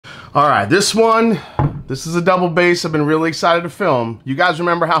All right, this is a double base I've been really excited to film. You guys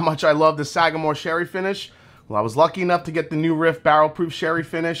remember how much I love the Sagamore sherry finish? Well, I was lucky enough to get the new Riff barrel proof sherry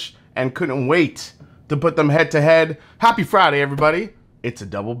finish and couldn't wait to put them head to head. Happy Friday, everybody. It's a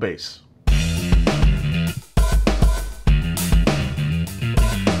double base.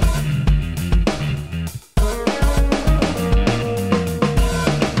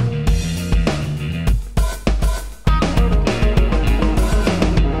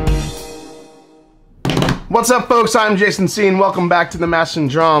 What's up, folks? I'm Jason C, and welcome back to the Mash and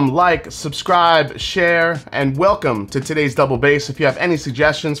Drum. Like, subscribe, share, and welcome to today's double base. If you have any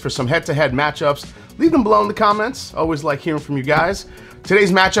suggestions for some head-to-head matchups, leave them below in the comments. Always like hearing from you guys.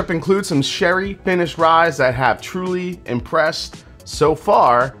 Today's matchup includes some sherry finished ryes that have truly impressed so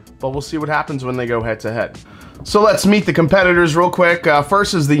far, but we'll see what happens when they go head-to-head. So let's meet the competitors real quick.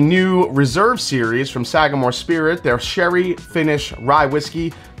 First is the new Reserve series from Sagamore Spirit. Their sherry finish rye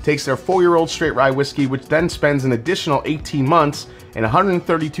whiskey takes their 4-year-old straight rye whiskey, which then spends an additional 18 months in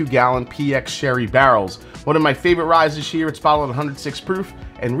 132-gallon PX sherry barrels. One of my favorite ryes this year. It's bottled at 106 proof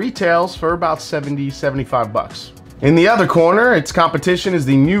and retails for about 75 bucks. In the other corner, its competition is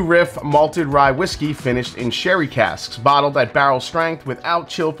the new Riff Malted Rye Whiskey finished in sherry casks, bottled at barrel strength without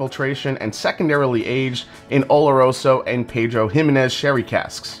chill filtration and secondarily aged in Oloroso and Pedro Jimenez sherry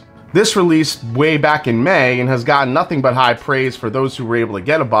casks. This released way back in May and has gotten nothing but high praise for those who were able to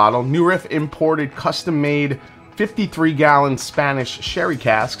get a bottle. New Riff imported custom-made 53-gallon Spanish sherry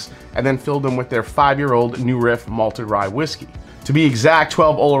casks and then filled them with their 5-year-old New Riff Malted Rye Whiskey. To be exact,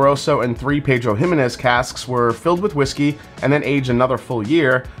 12 Oloroso and 3 Pedro Jimenez casks were filled with whiskey and then aged another full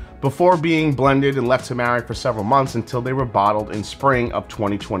year before being blended and left to marinate for several months until they were bottled in spring of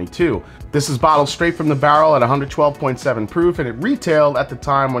 2022. This is bottled straight from the barrel at 112.7 proof, and it retailed at the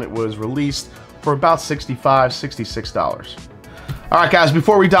time when it was released for about $66. All right, guys,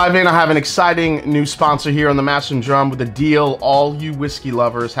 before we dive in, I have an exciting new sponsor here on the Mash and Drum with a deal all you whiskey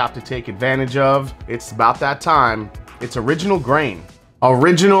lovers have to take advantage of. It's about that time. It's Original Grain.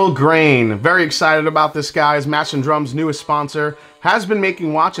 Original Grain. Very excited about this, guys. Mash and Drum's newest sponsor has been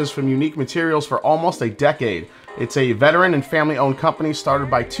making watches from unique materials for almost a decade. It's a veteran and family-owned company started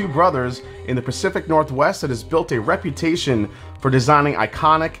by two brothers in the Pacific Northwest that has built a reputation for designing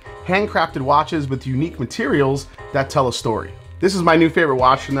iconic, handcrafted watches with unique materials that tell a story. This is my new favorite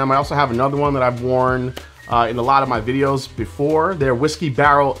watch from them. I also have another one that I've worn in a lot of my videos before. Their Whiskey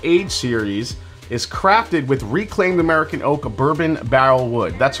Barrel Age series is crafted with reclaimed American oak bourbon barrel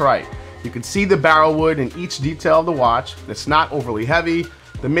wood. That's right. You can see the barrel wood in each detail of the watch. It's not overly heavy.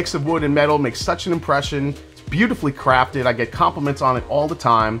 The mix of wood and metal makes such an impression. It's beautifully crafted. I get compliments on it all the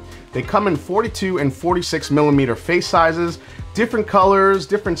time. They come in 42 and 46 millimeter face sizes, different colors,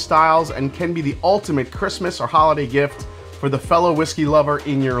 different styles, and can be the ultimate Christmas or holiday gift for the fellow whiskey lover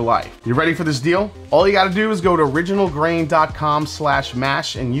in your life. You ready for this deal? All you gotta do is go to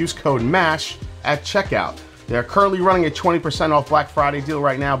originalgrain.com/mash and use code MASH at checkout. They're currently running a 20% off Black Friday deal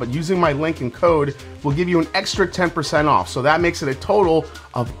right now, but using my link and code will give you an extra 10% off. So that makes it a total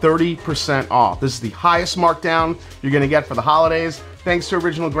of 30% off. This is the highest markdown you're gonna get for the holidays. Thanks to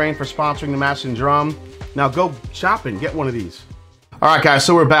Original Grain for sponsoring the Mash and Drum. Now go shopping, get one of these. All right, guys,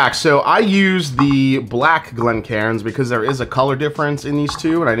 so we're back. So I used the black Glencairns because there is a color difference in these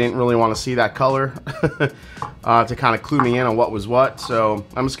two, and I didn't really want to see that color to kind of clue me in on what was what. So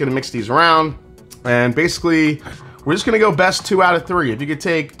I'm just gonna mix these around. And basically, we're just gonna go best 2 out of 3. If you could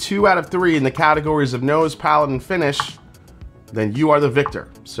take 2 out of 3 in the categories of nose, palate, and finish, then you are the victor.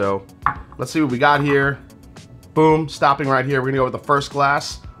 So let's see what we got here. Boom, stopping right here. We're gonna go with the first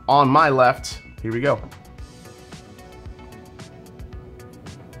glass on my left. Here we go.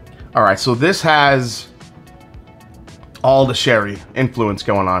 All right, so this has all the sherry influence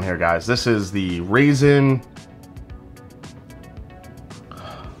going on here, guys. This is the raisin,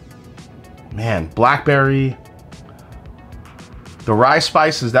 man, blackberry. The rye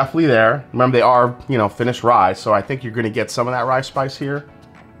spice is definitely there. Remember, they are, you know, finished rye, so I think you're gonna get some of that rye spice here.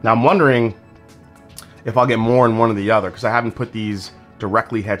 Now, I'm wondering if I'll get more in one or the other, because I haven't put these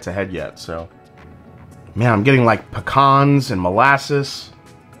directly head to head yet, so. Man, I'm getting like pecans and molasses.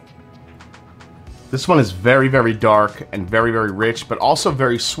 This one is very, very dark and very, very rich, but also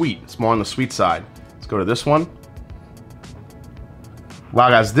very sweet. It's more on the sweet side. Let's go to this one. Wow,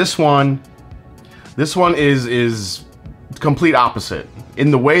 guys, this one is complete opposite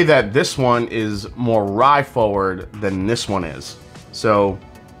in the way that this one is more rye forward than this one is. So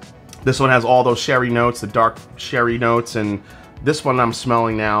this one has all those sherry notes, the dark sherry notes, and this one I'm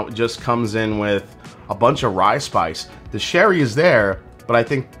smelling now just comes in with a bunch of rye spice. The sherry is there, but I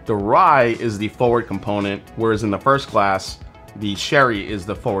think the rye is the forward component, whereas in the first glass, The sherry is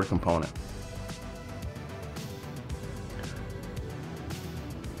the forward component.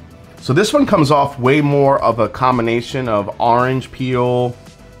 So this one comes off way more of a combination of orange peel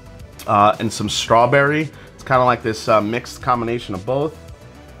and some strawberry. It's kind of like this mixed combination of both.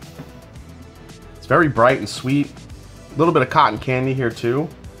 It's very bright and sweet. A little bit of cotton candy here too.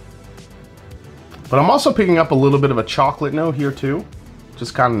 But I'm also picking up a little bit of a chocolate note here too, which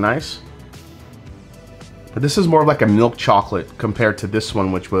is kind of nice. But this is more like a milk chocolate compared to this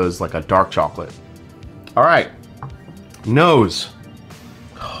one, which was like a dark chocolate. All right, nose.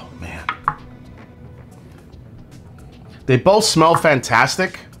 Oh man. They both smell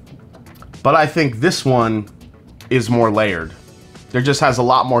fantastic, but I think this one is more layered. There just has a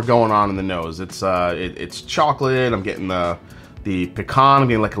lot more going on in the nose. It's chocolate. I'm getting the pecan. I'm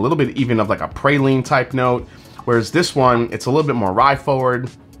getting like a little bit even of like a praline type note. Whereas this one, it's a little bit more rye forward.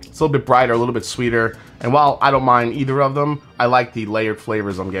 It's a little bit brighter, a little bit sweeter. And while I don't mind either of them, I like the layered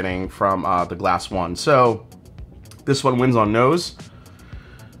flavors I'm getting from the glass one. So this one wins on nose.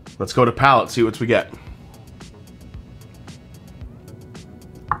 Let's go to palate, see what we get.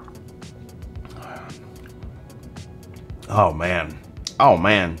 Oh man. Oh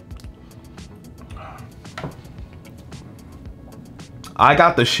man. I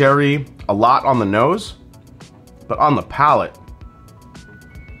got the sherry a lot on the nose, but on the palate,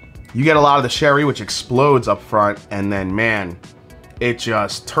 you get a lot of the sherry, which explodes up front, and then man, it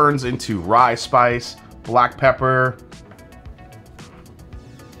just turns into rye spice, black pepper.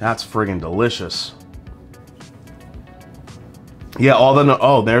 That's friggin' delicious. Yeah,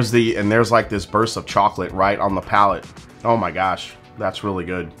 there's like this burst of chocolate right on the palate. Oh my gosh, that's really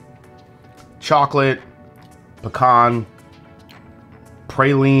good. Chocolate, pecan,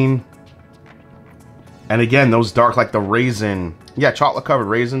 praline, and again, those dark, like the raisin. Yeah, chocolate covered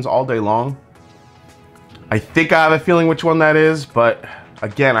raisins all day long. I think I have a feeling which one that is, but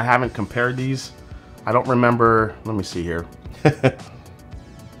again, I haven't compared these. I don't remember. Let me see here.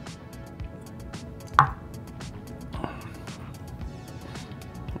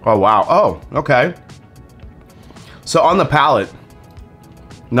 Oh, wow. Oh, okay. So on the palate,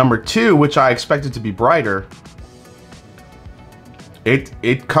 number 2, which I expected to be brighter,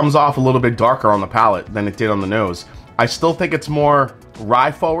 it comes off a little bit darker on the palate than it did on the nose. I still think it's more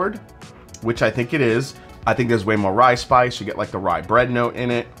rye forward, which I think it is. I think there's way more rye spice. You get like the rye bread note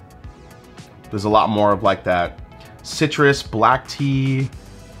in it. There's a lot more of like that citrus, black tea,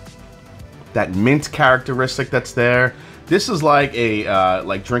 that mint characteristic that's there. This is like a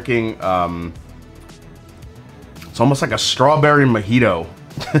like drinking. It's almost like a strawberry mojito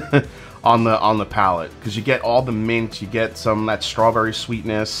on the palate, because you get all the mint, you get some of that strawberry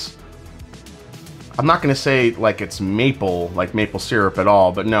sweetness. I'm not gonna say like it's maple, like maple syrup at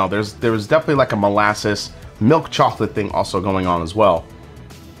all, but no, there's definitely like a molasses milk chocolate thing also going on as well.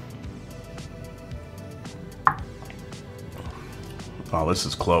 Oh, this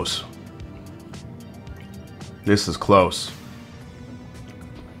is close. This is close.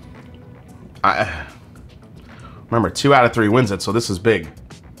 Remember, 2 out of 3 wins it, so this is big.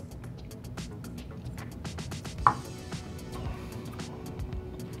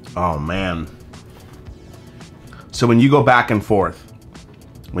 Oh man. So when you go back and forth,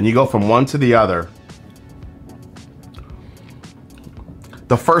 when you go from one to the other,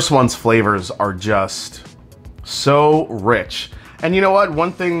 the first one's flavors are just so rich. And you know what?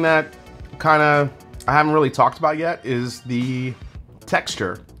 One thing that kind of I haven't really talked about yet is the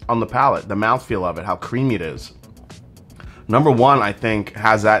texture on the palate, the mouthfeel of it, how creamy it is. Number 1, I think,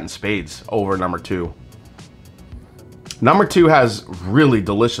 has that in spades over number 2. Number 2 has really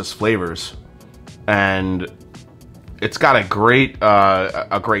delicious flavors, and it's got a great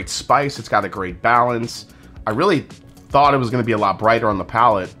spice. It's got a great balance. I really thought it was going to be a lot brighter on the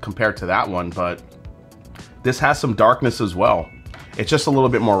palate compared to that one, but this has some darkness as well. It's just a little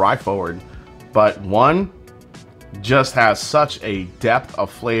bit more rye forward, but one just has such a depth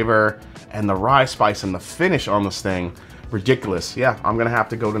of flavor, and the rye spice and the finish on this thing, ridiculous. Yeah, I'm gonna have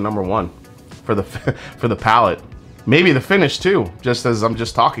to go to number 1 for the palate. Maybe the finish too, just as I'm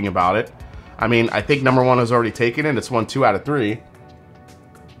just talking about it. I mean, I think number 1 has already taken it. It's won 2 out of 3.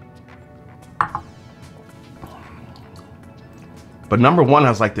 But number 1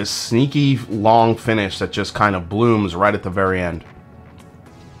 has like this sneaky long finish that just kind of blooms right at the very end.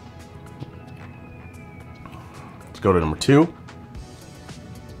 Let's go to number 2.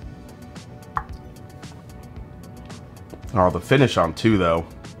 Oh, the finish on 2 though.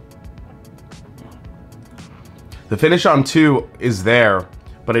 The finish on 2 is there,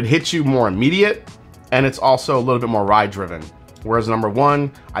 but it hits you more immediate, and it's also a little bit more rye driven. Whereas number 1,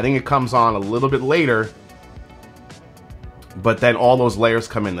 I think it comes on a little bit later, but then all those layers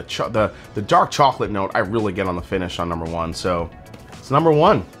come in. The dark chocolate note I really get on the finish on number 1. So it's number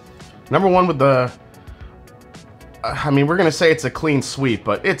 1. Number 1 with the, I mean, we're gonna say it's a clean sweep,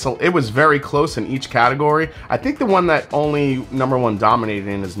 but it was very close in each category. I think the one that only number 1 dominated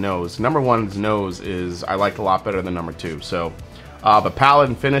in is nose. Number 1's nose is I liked a lot better than number 2. So, but palate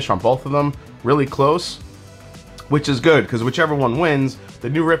and finish on both of them really close, which is good because whichever one wins, the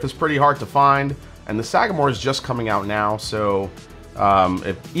new Riff is pretty hard to find, and the Sagamore is just coming out now. So,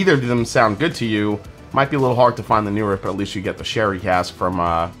 if either of them sound good to you, might be a little hard to find the new Riff, but at least you get the sherry cask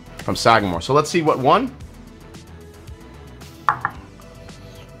from Sagamore. So let's see what won.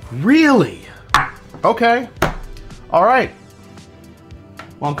 Really? Okay. All right.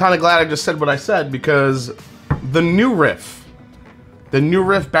 Well, I'm kind of glad I just said what I said because the new Riff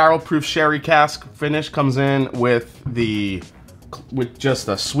barrel proof sherry cask finish comes in with just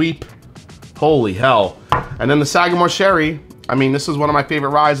a sweep. Holy hell. And then the Sagamore sherry, I mean, this is one of my favorite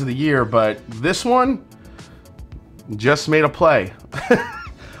ryes of the year, but this one just made a play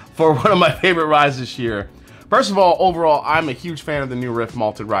for one of my favorite ryes this year. First of all, overall, I'm a huge fan of the New Riff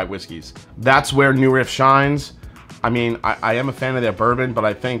malted rye whiskeys. That's where New Riff shines. I mean, I am a fan of their bourbon, but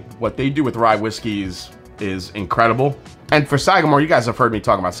I think what they do with rye whiskeys is incredible. And for Sagamore, you guys have heard me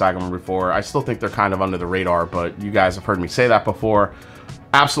talk about Sagamore before. I still think they're kind of under the radar, but you guys have heard me say that before.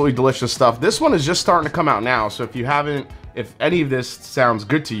 Absolutely delicious stuff. This one is just starting to come out now, so if any of this sounds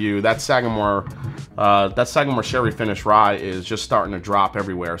good to you, that Sagamore sherry finish rye is just starting to drop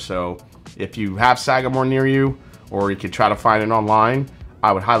everywhere. So if you have Sagamore near you, or you could try to find it online,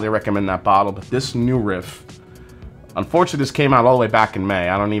 I would highly recommend that bottle. But this new Riff, unfortunately, this came out all the way back in May.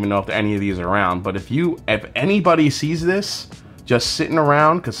 I don't even know if any of these are around. But if anybody sees this just sitting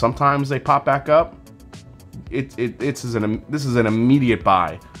around, because sometimes they pop back up, this is an immediate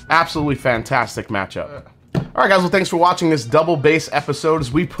buy. Absolutely fantastic matchup. All right, guys. Well, thanks for watching this double bass episode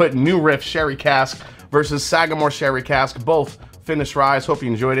as we put New Riff Sherry Cask versus Sagamore Sherry Cask, both finished ryes. Hope you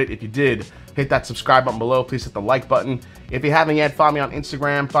enjoyed it. If you did, hit that subscribe button below. Please hit the like button. If you haven't yet, follow me on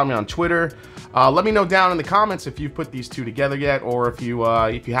Instagram, follow me on Twitter. Let me know down in the comments if you've put these two together yet, or if you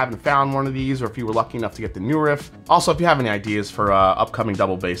haven't found one of these, or if you were lucky enough to get the new Riff. Also, if you have any ideas for upcoming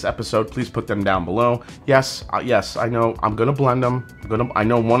double bass episode, please put them down below. Yes, I know I'm gonna blend them. I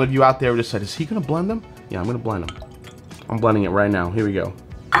know one of you out there just said, "Is he gonna blend them?" Yeah, I'm gonna blend them. I'm blending it right now. Here we go.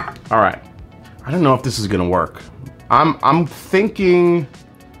 All right. I don't know if this is gonna work. I'm thinking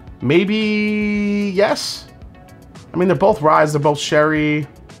maybe yes. I mean, they're both ryes. They're both sherry.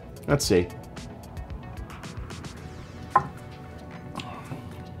 Let's see.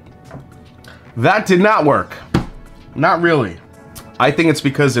 That did not work. Not really. I think it's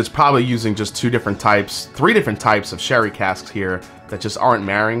because it's probably using just three different types of sherry casks here that just aren't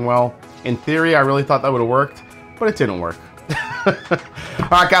marrying well. In theory, I really thought that would have worked, but it didn't work. All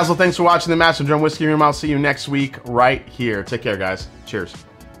right, guys. Well, thanks for watching the Master Drum Whiskey Room. I'll see you next week right here. Take care, guys. Cheers.